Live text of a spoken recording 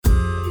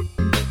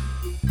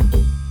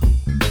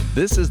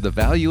This is the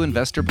Value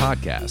Investor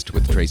Podcast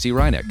with Tracy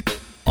Reineck.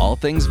 All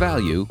things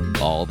value,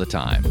 all the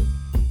time.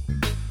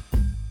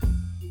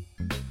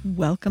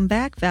 Welcome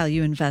back,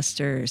 value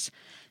investors.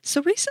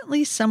 So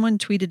recently someone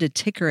tweeted a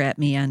ticker at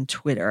me on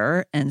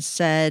Twitter and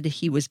said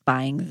he was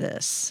buying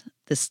this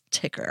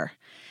ticker.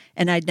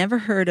 And I'd never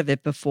heard of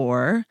it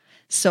before.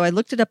 So I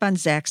looked it up on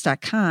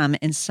Zacks.com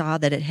and saw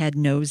that it had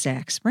no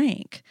Zacks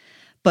rank.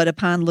 But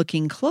upon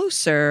looking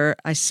closer,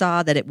 I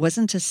saw that it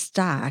wasn't a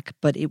stock,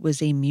 but it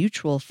was a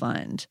mutual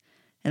fund.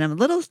 And I'm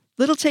a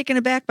little taken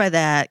aback by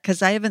that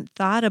because I haven't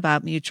thought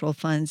about mutual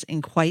funds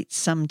in quite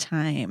some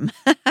time.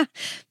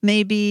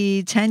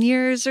 Maybe 10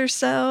 years or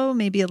so,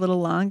 maybe a little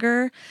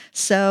longer.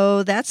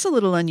 So that's a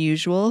little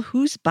unusual.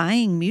 Who's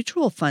buying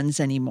mutual funds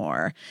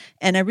anymore?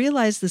 And I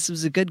realized this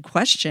was a good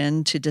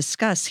question to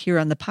discuss here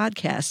on the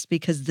podcast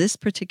because this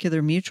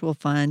particular mutual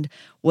fund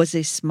was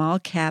a small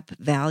cap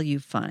value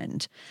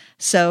fund.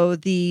 So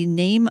the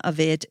name of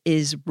it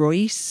is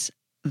Royce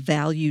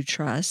Value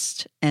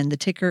Trust, and the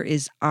ticker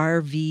is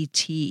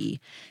RVT.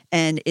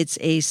 And it's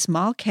a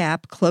small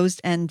cap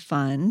closed-end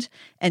fund,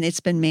 and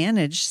it's been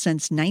managed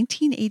since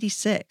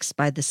 1986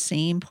 by the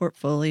same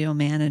portfolio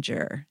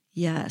manager.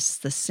 Yes,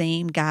 the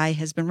same guy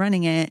has been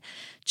running it,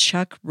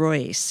 Chuck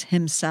Royce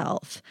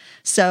himself.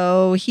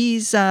 So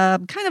he's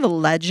kind of a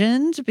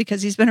legend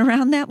because he's been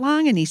around that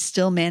long and he's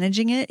still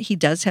managing it. He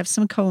does have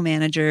some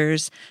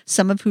co-managers,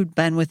 some of who've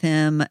been with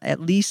him at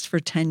least for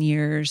 10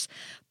 years.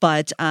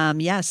 But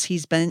yes,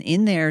 he's been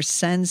in there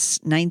since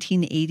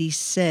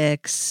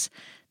 1986.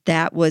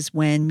 That was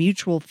when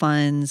mutual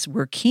funds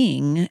were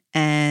king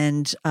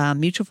and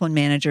mutual fund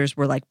managers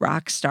were like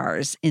rock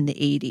stars in the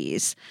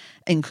 80s,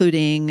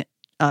 including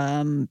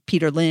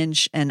Peter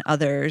Lynch and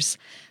others.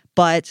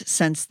 But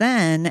since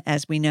then,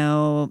 as we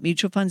know,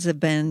 mutual funds have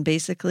been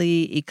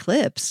basically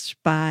eclipsed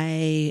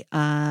by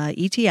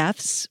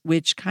ETFs,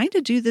 which kind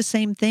of do the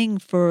same thing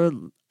for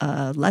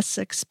less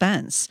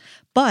expense.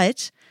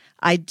 But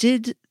I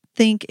did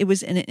think it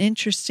was an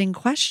interesting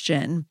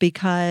question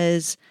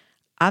because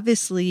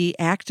obviously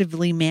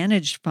actively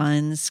managed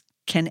funds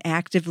can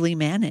actively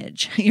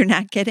manage. You're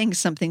not getting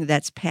something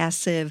that's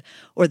passive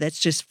or that's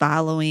just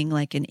following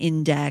like an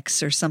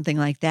index or something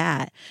like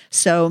that.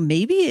 So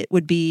maybe it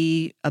would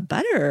be a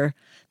better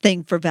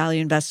thing for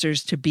value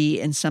investors to be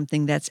in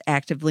something that's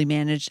actively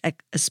managed,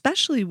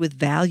 especially with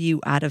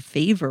value out of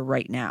favor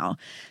right now.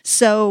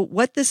 So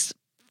what this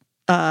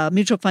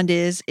mutual fund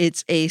is,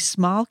 it's a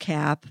small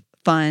cap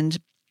fund,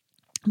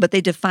 but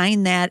they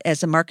define that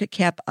as a market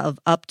cap of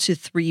up to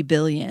 $3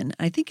 billion.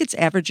 I think it's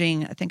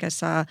averaging, I think I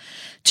saw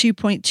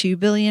 $2.2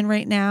 billion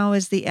right now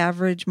is the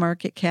average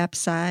market cap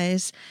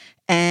size.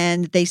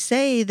 And they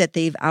say that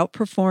they've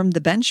outperformed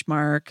the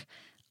benchmark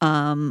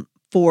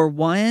for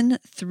 1,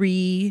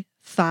 3,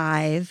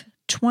 5,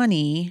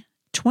 20,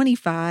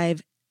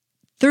 25,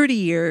 30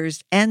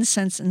 years, and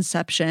since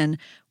inception,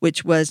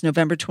 which was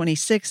November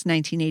 26,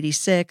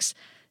 1986.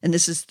 And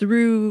this is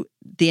through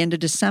the end of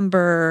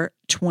December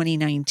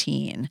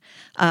 2019.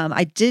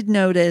 I did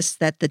notice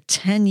that the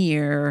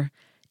 10-year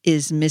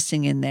is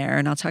missing in there,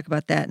 and I'll talk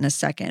about that in a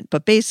second.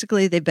 But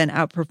basically, they've been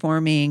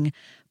outperforming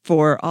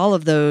for all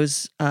of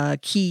those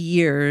key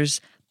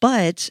years.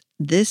 But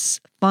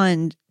this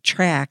fund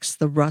tracks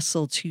the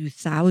Russell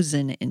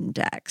 2000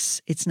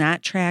 index. It's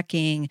not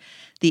tracking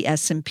the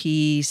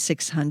S&P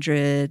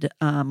 600,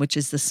 which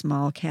is the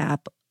small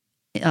cap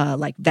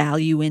like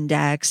value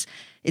index.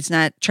 It's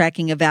not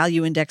tracking a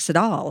value index at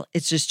all.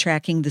 It's just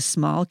tracking the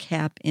small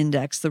cap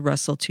index, the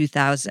Russell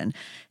 2000.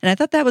 And I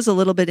thought that was a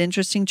little bit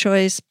interesting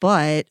choice,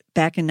 but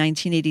back in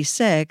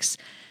 1986,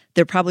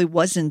 there probably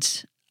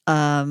wasn't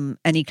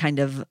any kind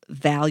of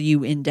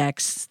value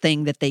index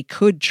thing that they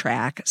could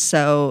track.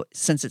 So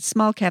since it's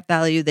small cap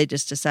value, they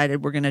just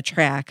decided we're going to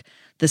track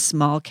the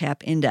small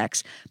cap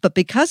index. But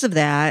because of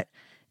that,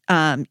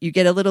 you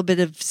get a little bit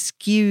of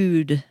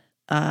skewed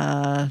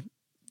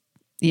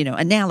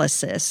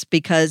analysis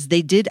because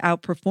they did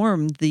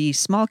outperform the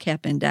small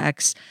cap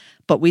index,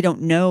 but we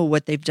don't know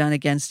what they've done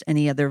against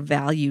any other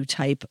value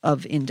type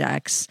of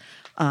index.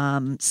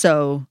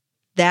 So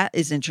that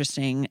is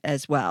interesting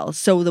as well.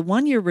 So the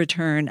 1-year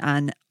return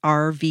on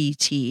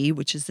RVT,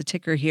 which is the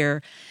ticker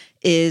here,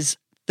 is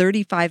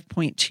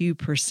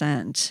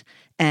 35.2%.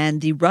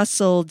 And the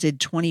Russell did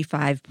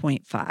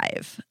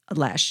 25.5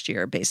 last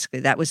year,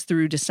 basically. That was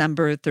through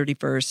December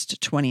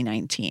 31st,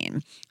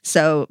 2019.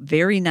 So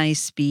very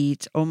nice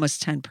beat,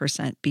 almost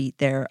 10% beat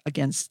there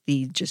against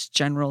the just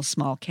general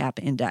small cap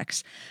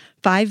index.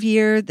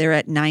 5-year, they're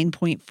at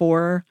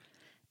 9.4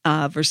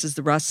 versus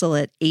the Russell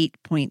at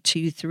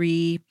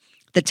 8.23.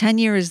 The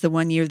 10-year is the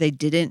 1 year they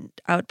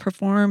didn't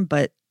outperform,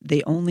 but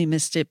they only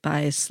missed it by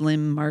a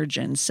slim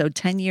margin. So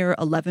 10-year,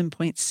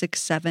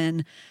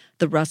 11.67.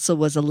 The Russell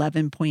was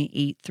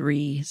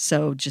 11.83,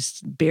 so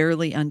just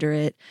barely under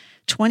it.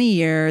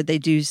 20-year, they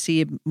do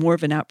see more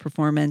of an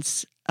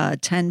outperformance,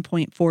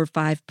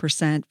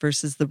 10.45%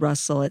 versus the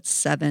Russell at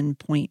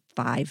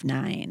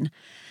 7.59.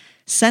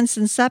 Since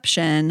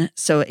inception,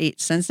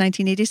 since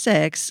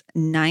 1986,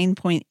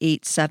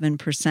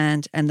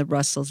 9.87%, and the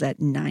Russell's at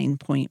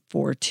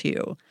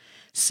 9.42.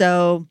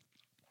 So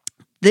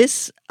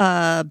this,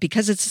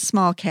 because it's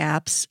small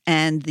caps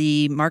and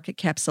the market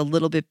cap's a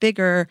little bit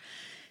bigger,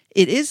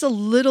 it is a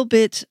little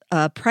bit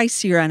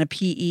pricier on a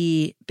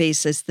PE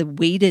basis. The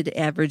weighted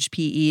average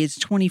PE is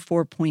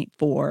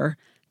 24.4.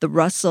 The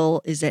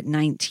Russell is at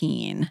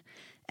 19.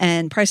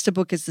 And price to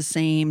book is the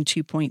same,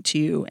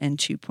 2.2 and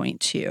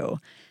 2.2.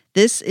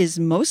 This is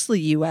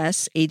mostly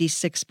U.S.,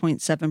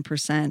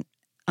 86.7%,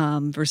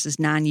 versus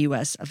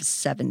non-U.S. of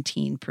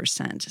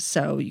 17%.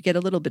 So you get a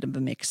little bit of a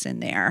mix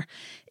in there.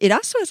 It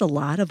also has a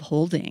lot of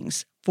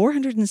holdings,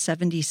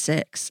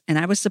 476. And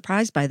I was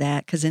surprised by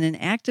that because in an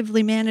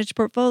actively managed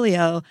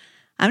portfolio,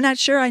 I'm not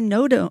sure I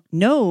know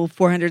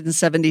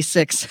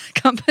 476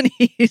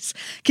 companies.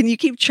 Can you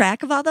keep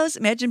track of all those?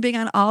 Imagine being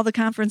on all the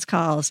conference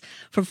calls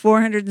for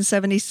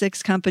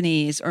 476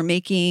 companies, or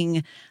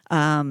making,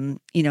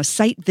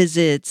 site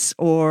visits,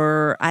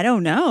 or I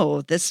don't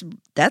know. That's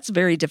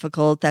very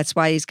difficult. That's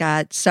why he's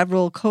got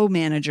several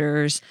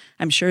co-managers.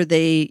 I'm sure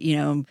they,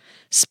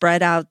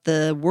 spread out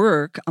the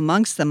work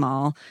amongst them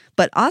all.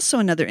 But also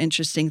another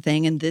interesting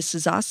thing, and this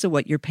is also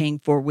what you're paying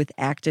for with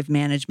active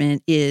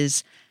management,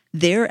 is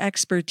their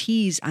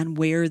expertise on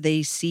where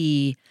they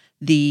see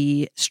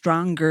the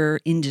stronger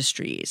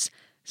industries.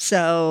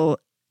 So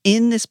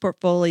in this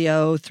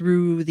portfolio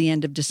through the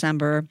end of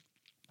December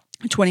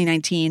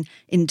 2019,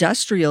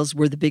 industrials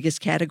were the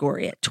biggest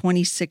category at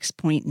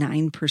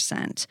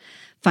 26.9%.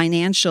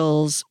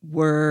 Financials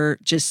were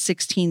just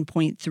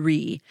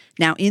 16.3%.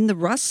 Now in the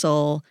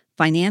Russell,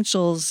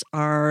 financials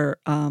are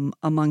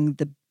among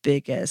the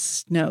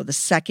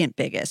second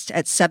biggest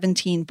at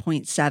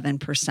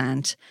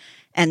 17.7%.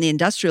 And the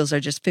industrials are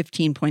just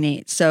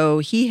 15.8. So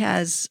he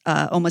has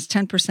almost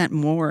 10%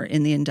 more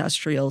in the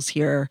industrials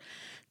here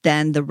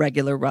than the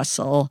regular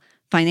Russell.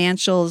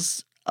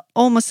 Financials,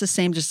 almost the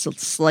same, just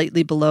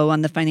slightly below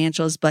on the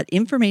financials. But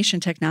information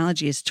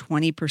technology is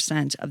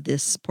 20% of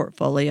this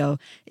portfolio.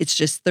 It's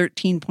just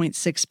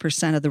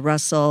 13.6% of the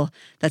Russell.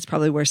 That's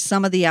probably where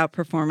some of the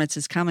outperformance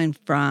is coming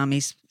from.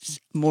 He's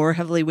more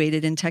heavily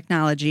weighted in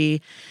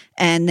technology.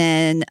 And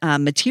then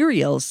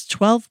materials,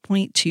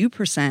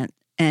 12.2%.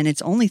 And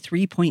it's only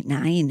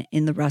 3.9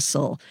 in the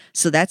Russell.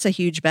 So that's a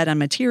huge bet on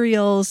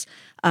materials.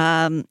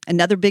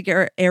 Another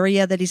bigger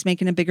area that he's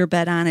making a bigger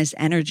bet on is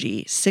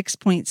energy,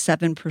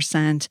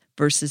 6.7%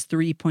 versus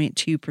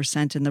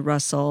 3.2% in the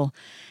Russell.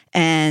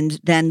 And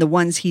then the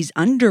ones he's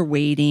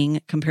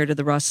underweighting compared to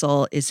the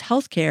Russell is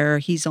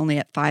healthcare. He's only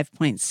at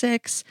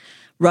 5.6.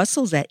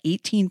 Russell's at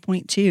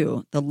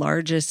 18.2, the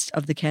largest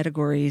of the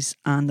categories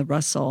on the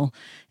Russell.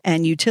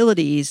 And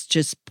utilities,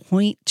 just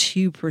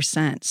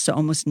 0.2%, so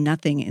almost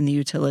nothing in the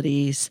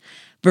utilities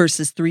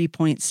versus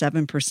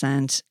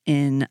 3.7%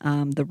 in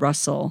the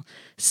Russell.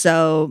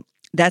 So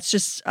that's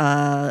just,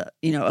 a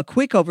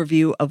quick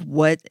overview of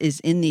what is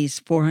in these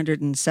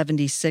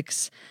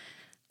 476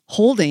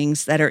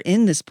 holdings that are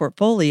in this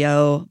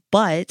portfolio.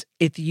 But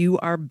if you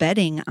are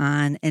betting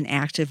on an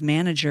active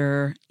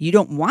manager, you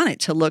don't want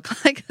it to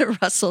look like the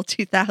Russell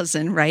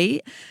 2000,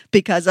 right?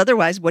 Because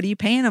otherwise, what are you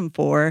paying them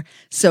for?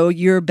 So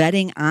you're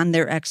betting on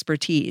their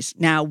expertise.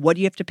 Now, what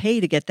do you have to pay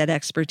to get that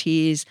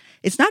expertise?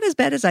 It's not as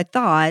bad as I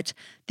thought.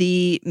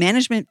 The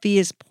management fee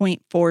is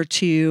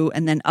 0.42,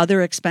 and then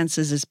other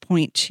expenses is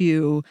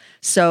 0.2.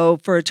 So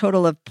for a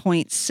total of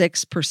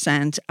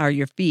 0.6% are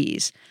your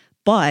fees.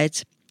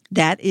 But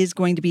that is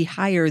going to be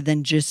higher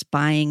than just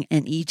buying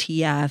an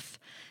ETF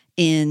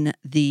in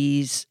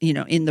these,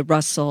 in the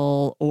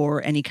Russell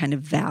or any kind of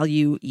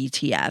value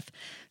ETF.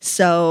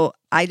 So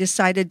I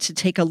decided to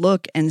take a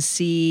look and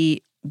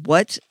see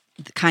what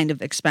the kind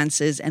of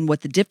expenses and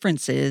what the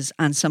difference is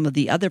on some of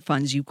the other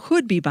funds you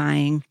could be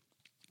buying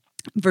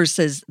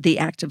versus the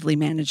actively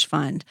managed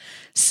fund.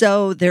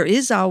 So there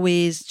is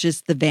always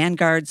just the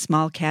Vanguard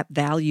Small Cap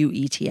Value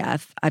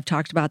ETF. I've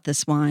talked about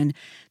this one.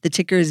 The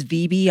ticker is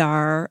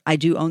VBR. I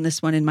do own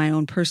this one in my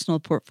own personal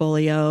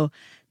portfolio.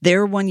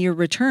 Their 1-year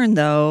return,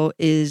 though,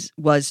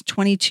 was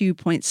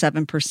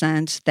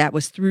 22.7%. That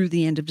was through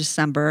the end of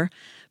December.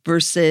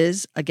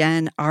 Versus,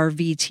 again,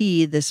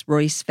 RVT, this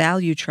Royce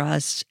Value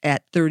Trust,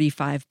 at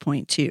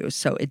 35.2.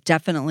 So it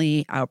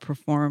definitely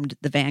outperformed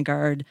the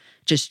Vanguard,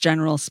 just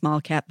general small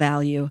cap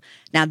value.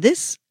 Now,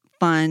 this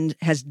fund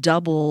has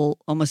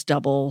almost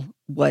double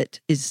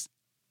what is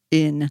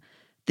in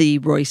the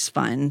Royce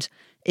fund.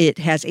 It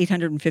has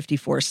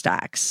 854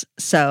 stocks.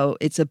 So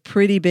it's a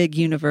pretty big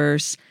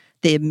universe.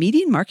 The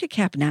median market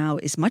cap now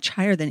is much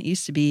higher than it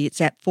used to be. It's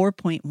at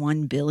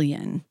 $4.1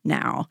 billion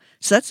now.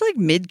 So that's like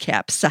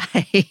mid-cap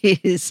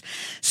size.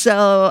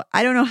 So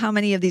I don't know how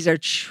many of these are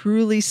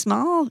truly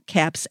small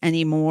caps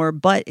anymore,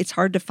 but it's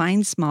hard to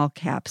find small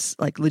caps,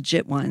 like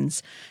legit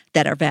ones,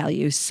 that are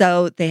value.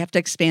 So they have to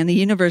expand the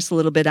universe a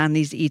little bit on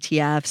these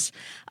ETFs.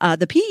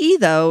 The PE,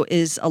 though,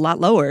 is a lot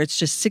lower. It's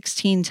just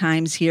 16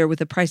 times here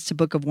with a price to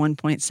book of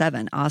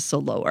 1.7, also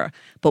lower.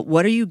 But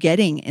what are you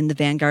getting in the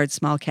Vanguard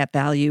Small Cap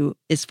Value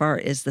as far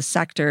far as the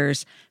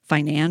sector's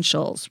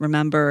financials.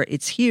 Remember,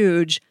 it's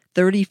huge,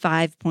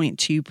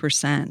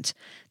 35.2%.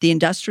 The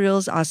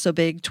industrials also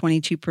big,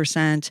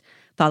 22%,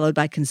 followed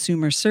by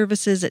consumer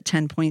services at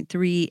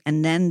 10.3%,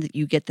 and then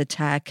you get the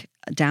tech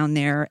down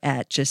there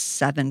at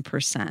just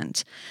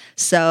 7%.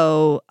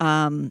 So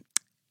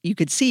you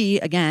could see,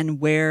 again,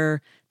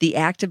 where the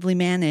actively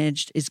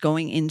managed is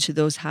going into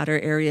those hotter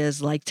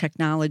areas like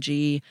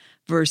technology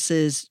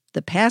versus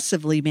the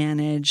passively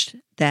managed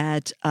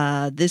that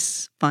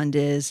this fund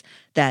is,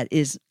 that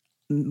is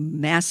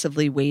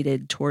massively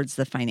weighted towards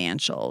the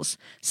financials.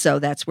 So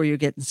that's where you're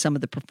getting some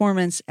of the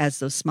performance as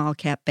those small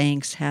cap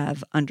banks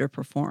have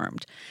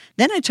underperformed.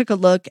 Then I took a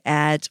look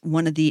at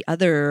one of the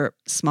other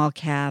small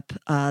cap,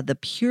 the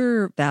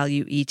Pure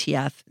Value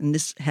ETF, and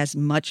this has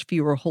much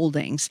fewer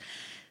holdings,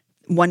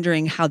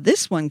 wondering how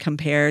this one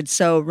compared.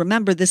 So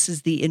remember, this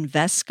is the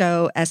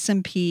Invesco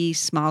S&P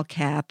Small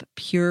Cap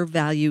Pure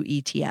Value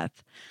ETF.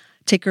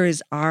 Ticker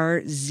is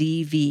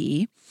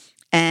RZV.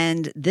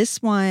 And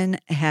this one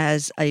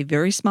has a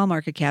very small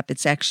market cap.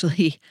 It's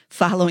actually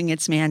following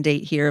its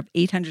mandate here of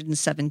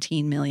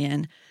 $817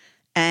 million,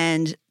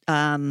 and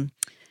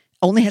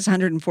only has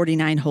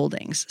 149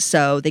 holdings.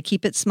 So they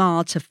keep it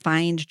small to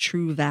find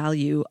true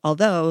value,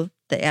 although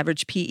the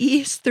average PE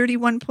is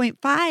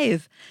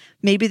 31.5.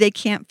 Maybe they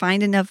can't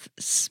find enough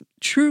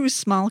true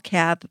small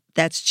cap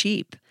that's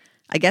cheap.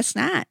 I guess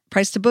not.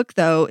 Price to book,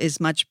 though, is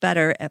much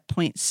better at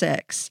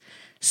 0.6.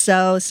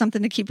 So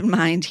something to keep in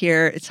mind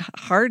here. It's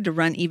hard to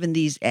run even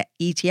these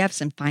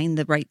ETFs and find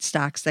the right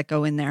stocks that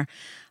go in there.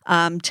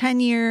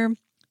 10-year,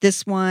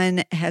 this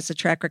one has a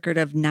track record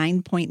of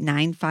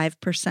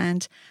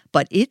 9.95%,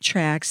 but it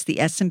tracks the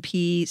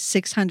S&P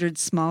 600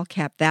 Small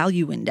Cap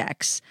Value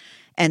Index,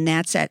 and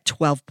that's at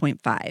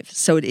 12.5.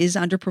 So it is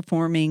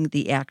underperforming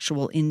the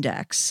actual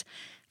index.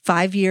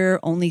 5-year,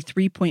 only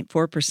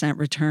 3.4%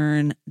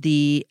 return.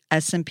 The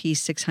S&P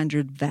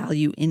 600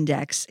 Value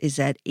Index is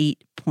at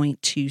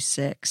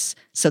 8.26.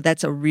 So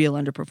that's a real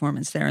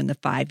underperformance there in the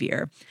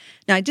 5-year.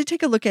 Now, I did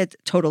take a look at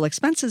total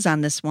expenses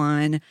on this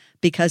one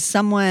because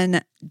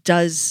someone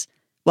does,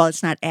 while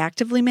it's not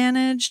actively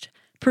managed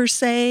per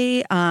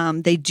se,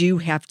 they do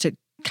have to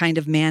kind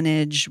of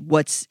manage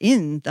what's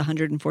in the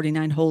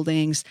 149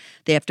 holdings.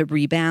 They have to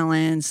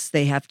rebalance.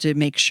 They have to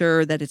make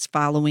sure that it's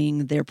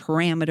following their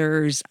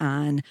parameters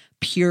on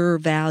pure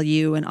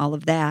value and all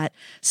of that.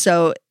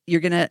 So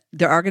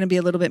there are going to be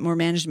a little bit more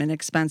management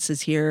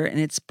expenses here, and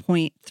it's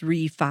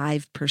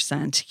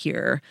 0.35%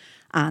 here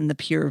on the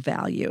pure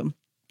value.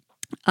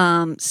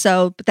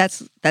 But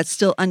that's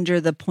still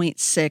under the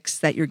 0.6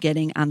 that you're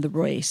getting on the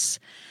Royce.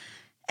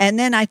 And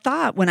then I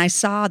thought when I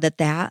saw that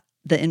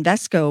the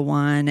Invesco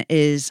one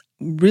is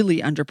really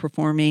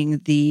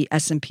underperforming the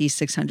S&P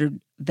 600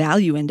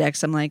 Value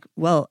Index, I'm like,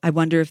 well, I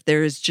wonder if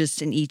there is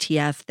just an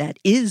ETF that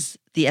is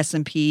the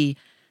S&P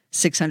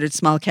 600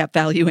 Small Cap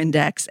Value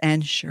Index.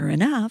 And sure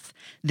enough,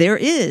 there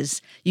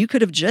is. You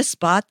could have just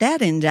bought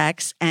that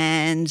index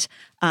and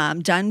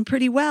done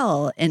pretty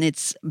well. And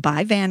it's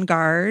by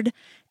Vanguard.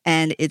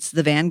 And it's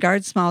the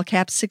Vanguard Small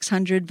Cap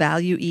 600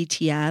 Value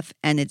ETF,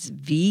 and it's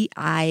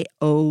VIOV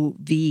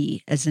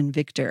as in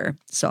Victor.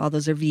 So all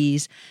those are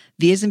V's.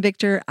 V as in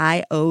Victor,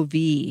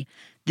 IOV.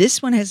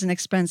 This one has an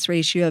expense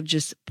ratio of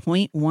just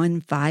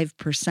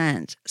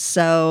 0.15%.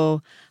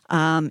 So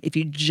if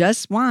you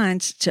just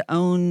want to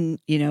own,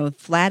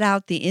 flat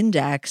out the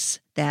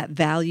index, that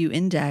value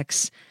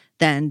index,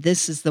 then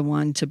this is the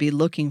one to be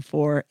looking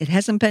for. It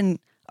hasn't been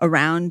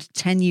around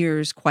 10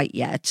 years quite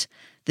yet,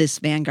 this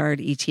Vanguard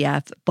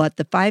ETF, but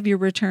the 5-year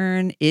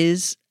return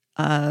is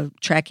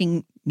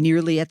tracking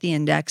nearly at the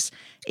index,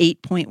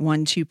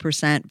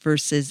 8.12%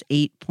 versus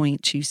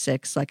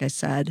 8.26, like I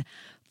said,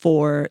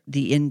 for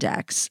the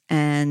index.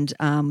 And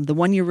the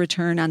 1-year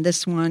return on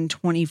this one,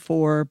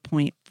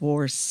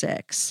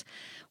 24.46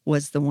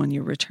 was the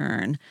 1-year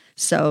return.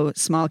 So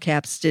small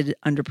caps did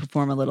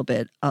underperform a little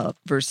bit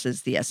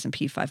versus the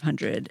S&P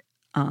 500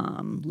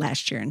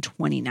 last year in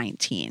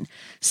 2019.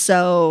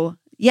 So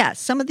yeah,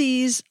 some of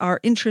these are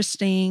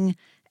interesting,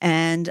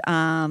 and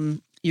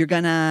you're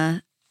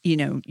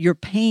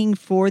paying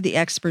for the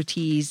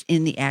expertise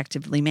in the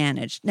actively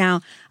managed. Now,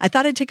 I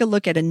thought I'd take a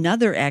look at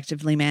another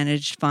actively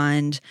managed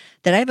fund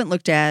that I haven't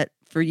looked at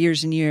for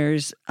years and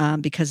years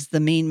because the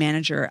main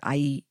manager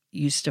I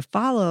used to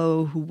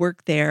follow who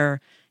worked there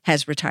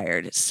has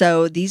retired.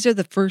 So these are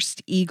the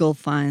First Eagle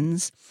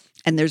funds,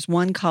 and there's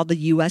one called the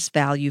U.S.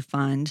 Value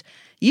Fund.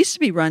 It used to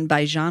be run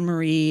by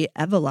Jean-Marie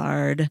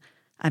Evelard.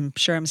 I'm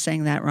sure I'm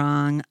saying that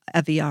wrong.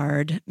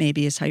 Eviard,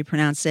 maybe is how you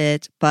pronounce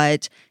it.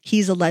 But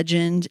he's a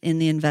legend in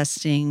the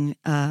investing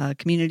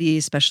community,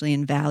 especially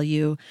in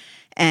value.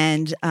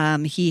 And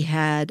he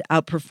had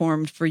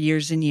outperformed for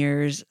years and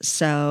years.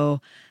 So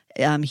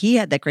he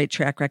had that great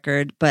track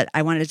record. But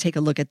I wanted to take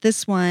a look at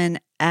this one.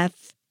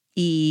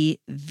 FEVAX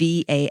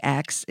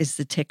is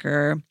the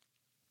ticker.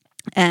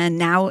 And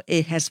now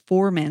it has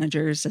 4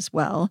 managers as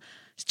well.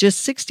 It's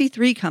just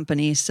 63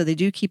 companies. So they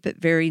do keep it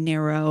very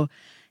narrow.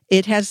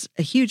 It has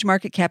a huge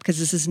market cap because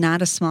this is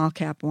not a small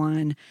cap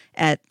one.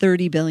 At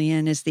 30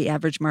 billion is the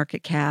average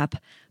market cap.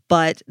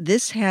 But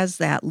this has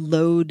that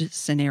load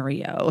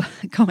scenario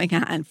going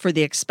on for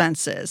the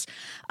expenses.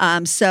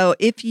 So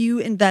if you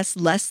invest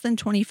less than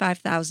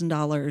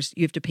 $25,000,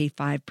 you have to pay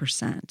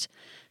 5%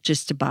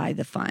 just to buy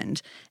the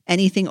fund.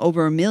 Anything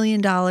over $1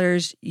 million,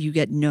 you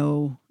get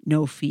no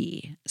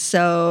fee.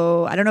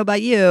 So I don't know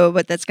about you,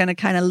 but that's going to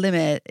kind of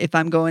limit if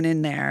I'm going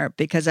in there,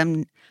 because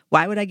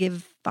why would I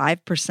give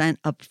 5%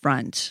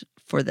 upfront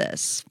for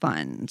this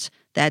fund?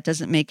 That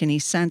doesn't make any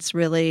sense,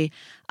 really.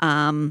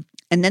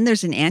 And then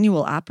there's an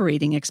annual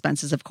operating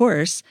expenses, of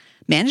course.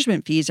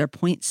 Management fees are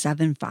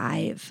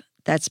 0.75.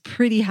 That's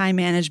pretty high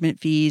management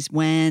fees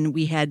when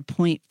we had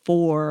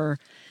 0.4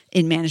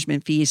 in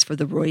management fees for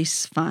the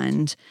Royce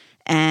Fund.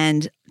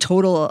 And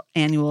total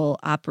annual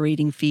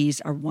operating fees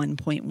are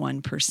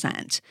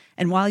 1.1%.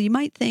 And while you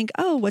might think,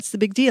 oh, what's the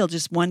big deal?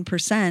 Just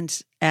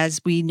 1%, as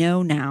we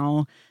know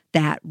now,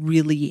 that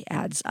really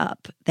adds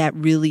up. That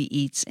really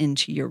eats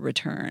into your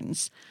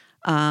returns.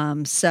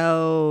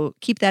 So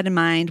keep that in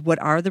mind.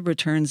 What are the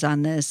returns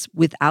on this?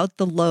 Without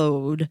the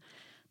load,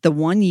 the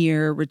 1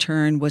 year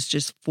return was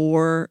just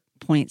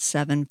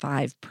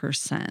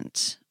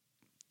 4.75%.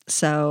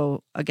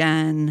 So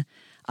again,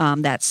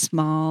 that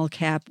small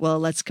cap,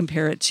 we'll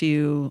compare it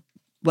to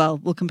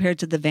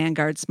the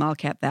Vanguard small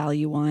cap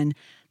value one.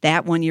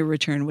 That 1 year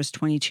return was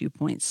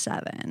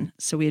 22.7.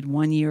 So we had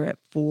 1 year at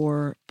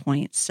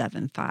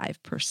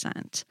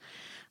 4.75%.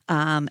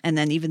 And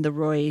then even the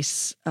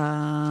Royce,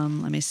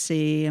 let me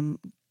see, I'm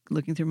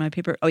looking through my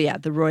paper. Oh yeah,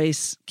 the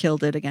Royce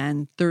killed it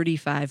again,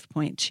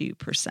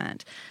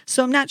 35.2%.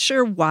 So I'm not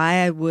sure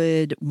why I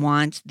would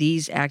want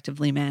these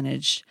actively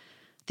managed,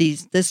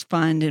 this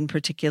fund in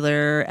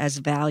particular as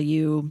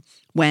value,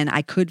 when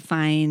I could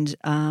find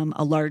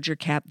a larger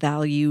cap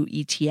value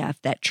ETF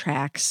that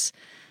tracks,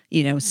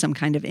 some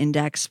kind of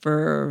index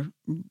for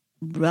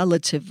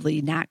relatively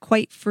not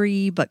quite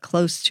free, but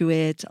close to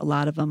it. A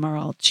lot of them are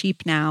all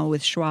cheap now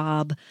with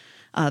Schwab,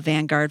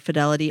 Vanguard,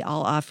 Fidelity,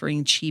 all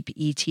offering cheap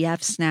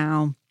ETFs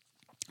now.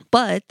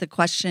 But the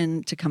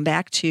question to come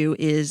back to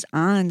is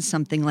on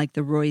something like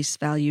the Royce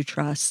Value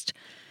Trust,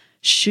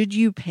 should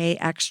you pay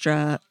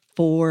extra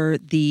for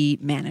the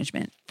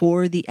management,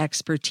 for the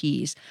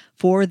expertise,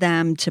 for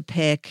them to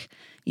pick,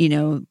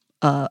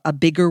 a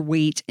bigger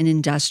weight in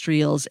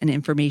industrials and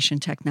information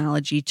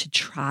technology to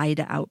try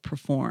to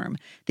outperform?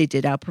 They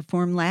did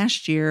outperform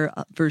last year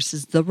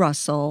versus the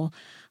Russell,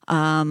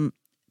 and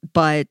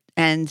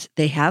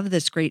they have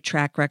this great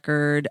track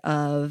record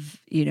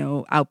of,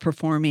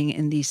 outperforming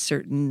in these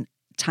certain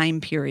time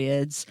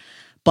periods.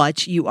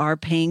 But you are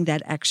paying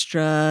that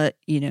extra,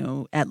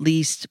 at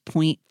least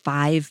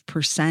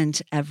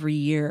 0.5% every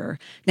year.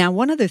 Now,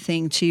 one other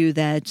thing, too,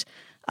 that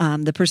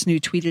the person who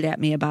tweeted at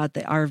me about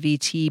the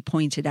RVT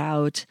pointed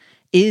out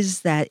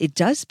is that it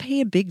does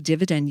pay a big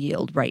dividend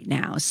yield right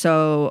now.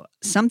 So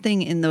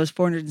something in those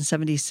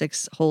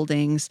 476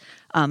 holdings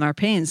are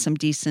paying some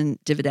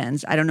decent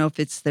dividends. I don't know if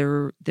it's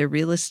their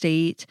real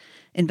estate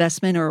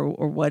investment or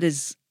what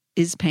is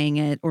paying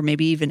it, or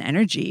maybe even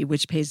energy,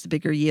 which pays the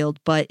bigger yield,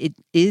 but it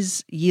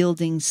is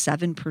yielding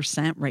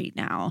 7% right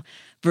now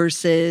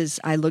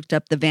versus I looked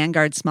up the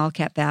Vanguard small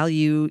cap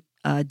value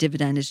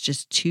dividend is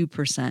just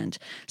 2%.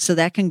 So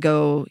that can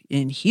go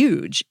in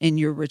huge in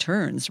your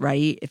returns,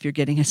 right? If you're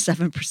getting a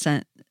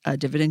 7%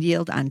 dividend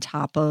yield on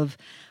top of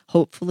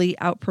hopefully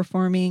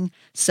outperforming.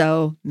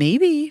 So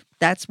maybe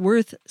that's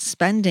worth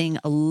spending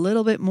a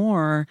little bit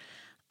more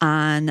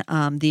on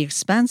the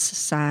expense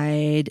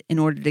side in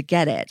order to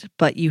get it.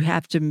 But you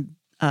have to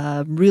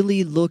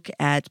really look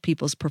at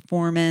people's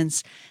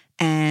performance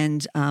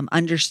and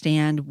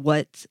understand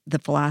what the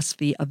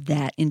philosophy of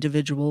that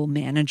individual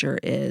manager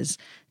is.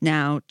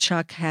 Now,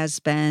 Chuck has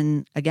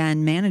been,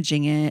 again,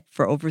 managing it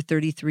for over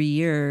 33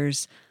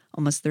 years,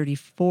 almost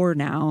 34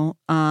 now.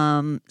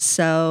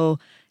 So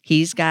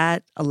he's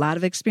got a lot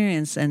of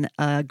experience and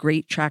a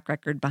great track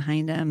record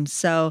behind him.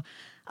 So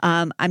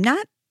I'm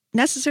not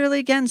necessarily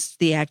against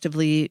the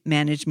actively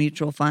managed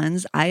mutual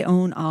funds. I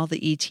own all the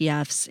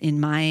ETFs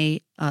in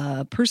my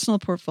personal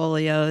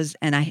portfolios,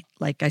 and I,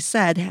 like I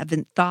said,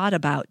 haven't thought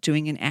about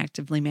doing an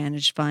actively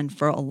managed fund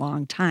for a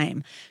long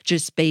time,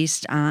 just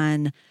based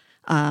on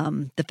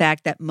the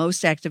fact that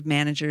most active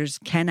managers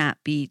cannot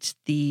beat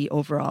the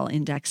overall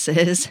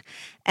indexes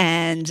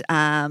and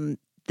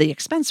the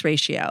expense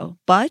ratio.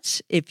 But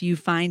if you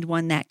find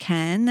one that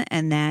can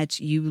and that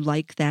you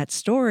like that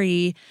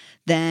story,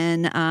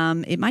 then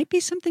it might be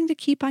something to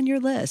keep on your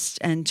list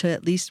and to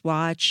at least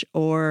watch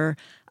or,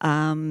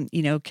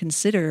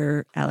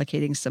 consider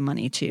allocating some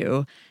money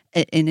to,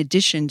 in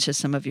addition to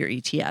some of your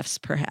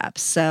ETFs,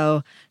 perhaps.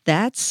 So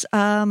that's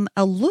a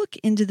look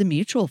into the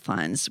mutual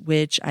funds,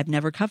 which I've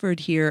never covered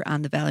here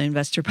on the Value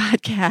Investor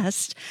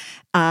podcast,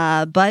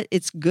 but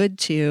it's good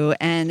to,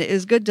 and it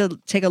is good to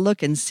take a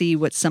look and see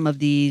what some of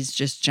these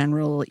just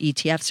general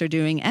ETFs are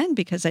doing. And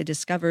because I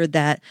discovered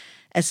that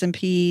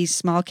S&P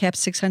Small Cap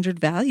 600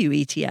 Value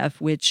ETF,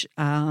 which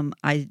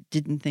I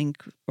didn't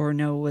think or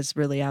know was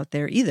really out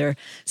there either.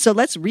 So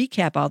let's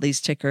recap all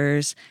these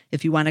tickers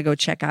if you want to go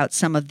check out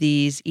some of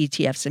these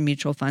ETFs and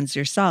mutual funds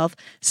yourself.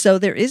 So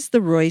there is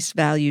the Royce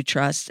Value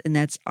Trust, and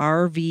that's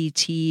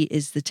RVT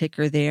is the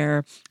ticker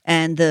there.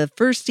 And the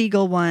First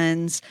Eagle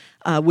ones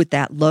with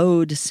that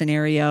load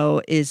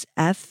scenario is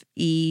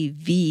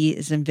FEV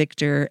is in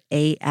Victor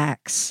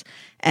AX.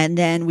 And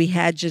then we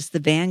had just the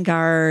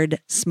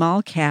Vanguard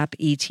Small Cap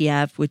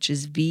ETF, which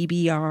is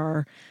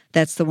VBR.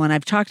 That's the one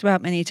I've talked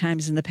about many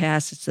times in the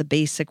past. It's the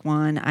basic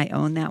one. I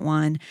own that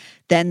one.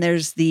 Then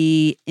there's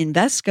the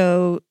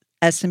Invesco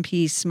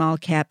S&P Small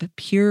Cap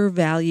Pure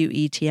Value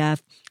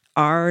ETF,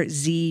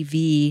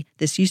 RZV.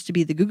 This used to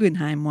be the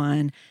Guggenheim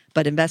one,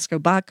 but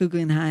Invesco bought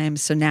Guggenheim,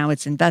 so now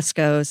it's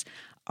Invesco's.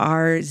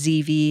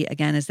 RZV,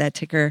 again, is that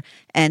ticker.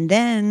 And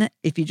then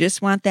if you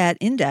just want that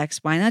index,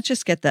 why not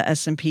just get the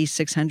S&P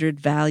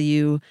 600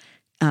 Value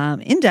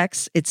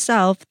Index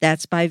itself?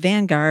 That's by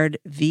Vanguard,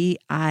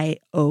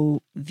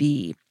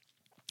 VIOV.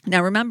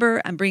 Now,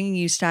 remember, I'm bringing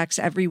you stocks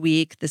every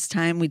week. This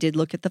time we did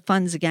look at the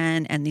funds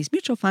again and these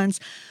mutual funds,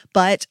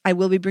 but I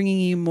will be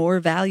bringing you more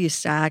value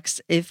stocks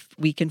if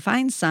we can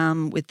find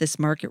some with this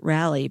market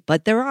rally.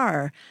 But there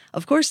are,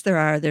 of course there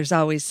are, there's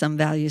always some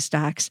value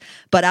stocks,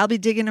 but I'll be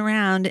digging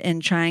around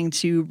and trying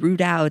to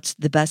root out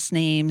the best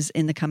names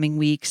in the coming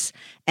weeks.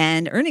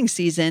 And earnings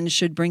season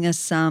should bring us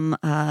some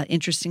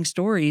interesting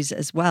stories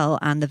as well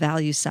on the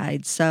value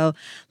side. So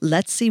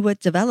let's see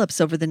what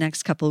develops over the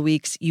next couple of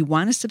weeks. You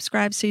want to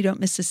subscribe so you don't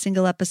miss a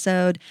single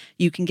episode.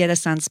 You can get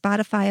us on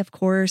Spotify, of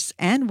course,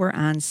 and we're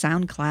on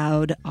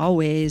SoundCloud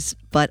always,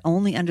 but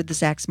only under the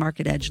Zacks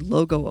Market Edge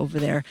logo over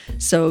there.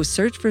 So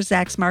search for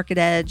Zacks Market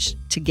Edge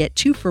to get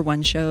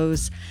 2-for-1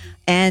 shows.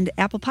 And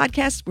Apple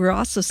Podcasts, we're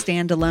also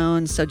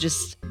standalone, so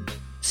just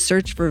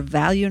search for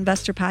Value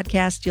Investor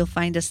Podcast. You'll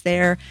find us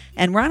there.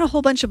 And we're on a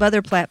whole bunch of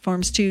other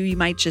platforms too. You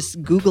might just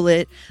Google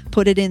it,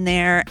 put it in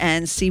there,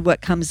 and see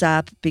what comes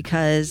up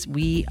because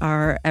we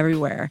are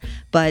everywhere.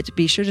 But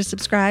be sure to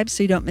subscribe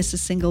so you don't miss a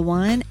single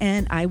one.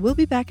 And I will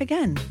be back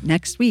again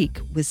next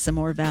week with some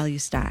more value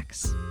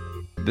stocks.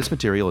 This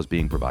material is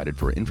being provided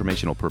for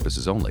informational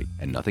purposes only,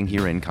 and nothing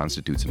herein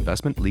constitutes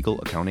investment,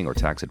 legal, accounting, or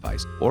tax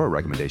advice, or a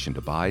recommendation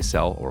to buy,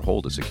 sell, or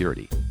hold a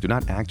security. Do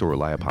not act or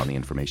rely upon the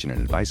information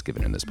and advice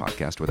given in this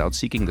podcast without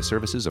seeking the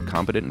services of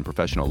competent and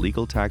professional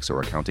legal, tax,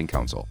 or accounting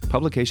counsel.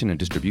 Publication and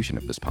distribution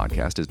of this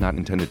podcast is not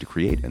intended to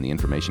create, and the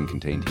information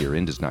contained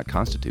herein does not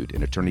constitute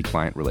an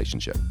attorney-client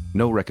relationship.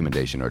 No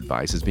recommendation or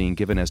advice is being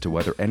given as to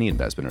whether any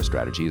investment or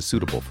strategy is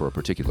suitable for a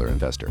particular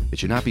investor. It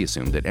should not be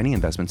assumed that any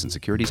investments in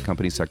securities,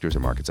 companies, sectors, or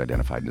markets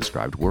identified and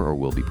described were or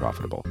will be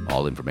profitable.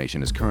 All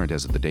information is current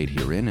as of the date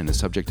herein and is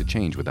subject to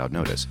change without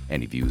notice.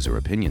 Any views or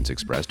opinions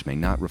expressed may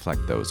not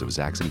reflect those of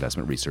Zacks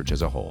Investment Research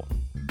as a whole.